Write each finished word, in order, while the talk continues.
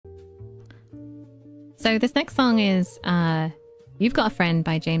So this next song is You've Got a Friend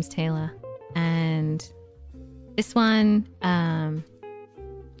by James Taylor. And this one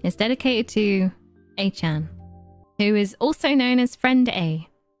is dedicated to A-chan, who is also known as Friend A.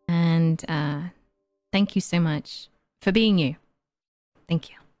 And thank you so much for being you.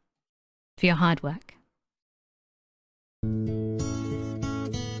 Thank you for your hard work.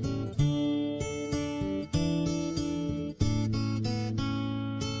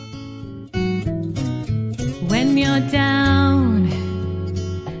 When you're down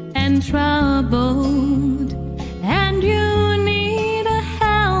and troubled and you need a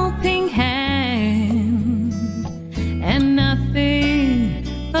helping hand and nothing,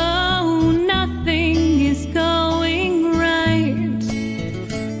 oh nothing is going right,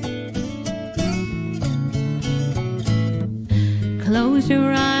 close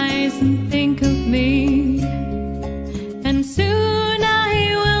your eyes and think of me, and soon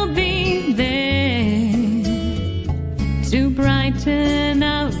I will be there to brighten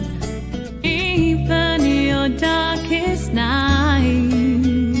up even your darkest nights.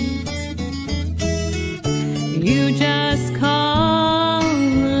 You just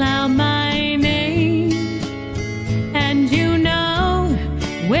call out my name, and you know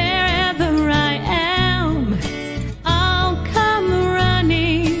wherever I am, I'll come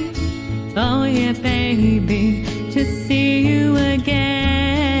running. Oh yeah, baby, to see you again.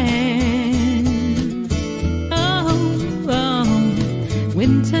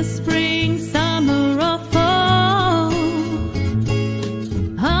 Winter, spring, summer, or fall,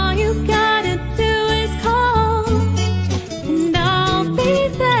 all you gotta do is call, and I'll be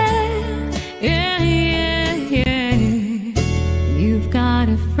there. Yeah, yeah, yeah. You've got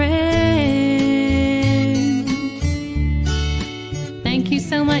a friend. Thank you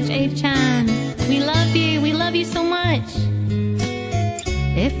so much, A-chan. We love you. We love you so much.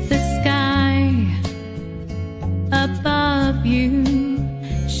 If the sky above you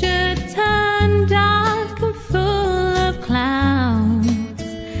should turn dark and full of clouds,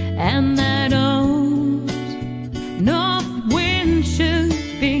 and that old north wind should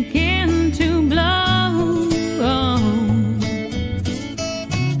begin to blow,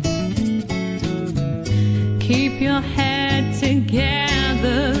 keep your head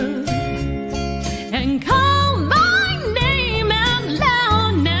together and call my name out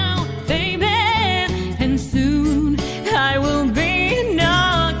loud now, baby, and soon I will be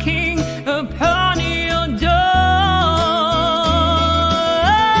upon your door.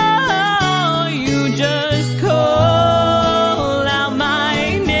 You just call out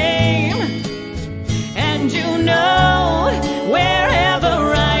my name, and you know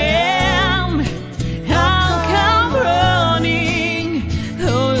wherever I am, I'll come running.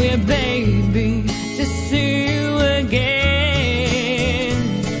 Oh yeah, baby, to see you again.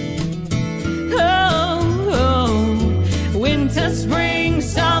 Oh, winter, spring,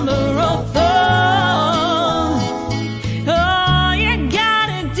 summer, or fall, all you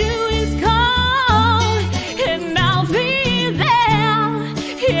gotta do is call, and I'll be there.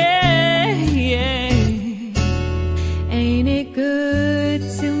 Yeah, yeah. Ain't it good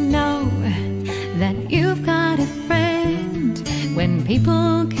to know that you've got a friend when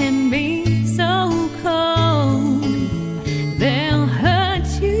people can be so cold? They'll hurt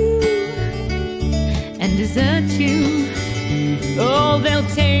you and desert you. Oh, they'll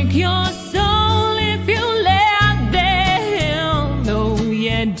take your soul if you let them. Oh,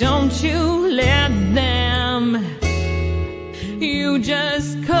 yeah, don't you let them. You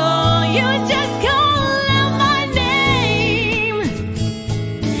just call out my name,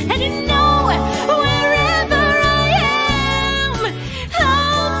 and you know wherever I am,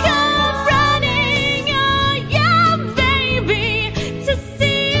 I'll come running. Oh, yeah, baby, to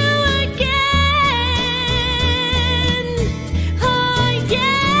see you again.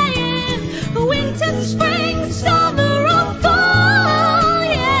 Winter, spring, summer, or fall,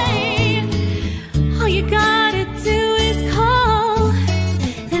 yeah. All you gotta do is call,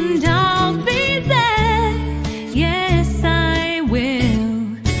 and I'll be there. Yes, I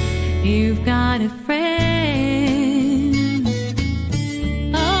will. You've got a friend.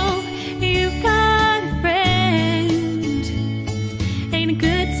 Oh, you've got a friend. Ain't it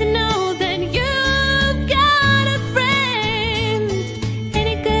good to know that you've got a friend? Ain't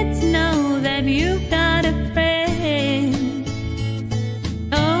it good to know that you've got a friend?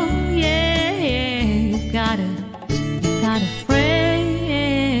 Oh yeah, yeah, you've got a friend.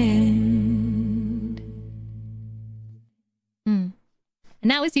 And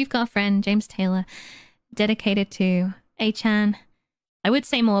that was You've Got a Friend, James Taylor, dedicated to A-chan. I would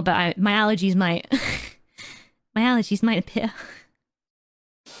say more, but my allergies might appear.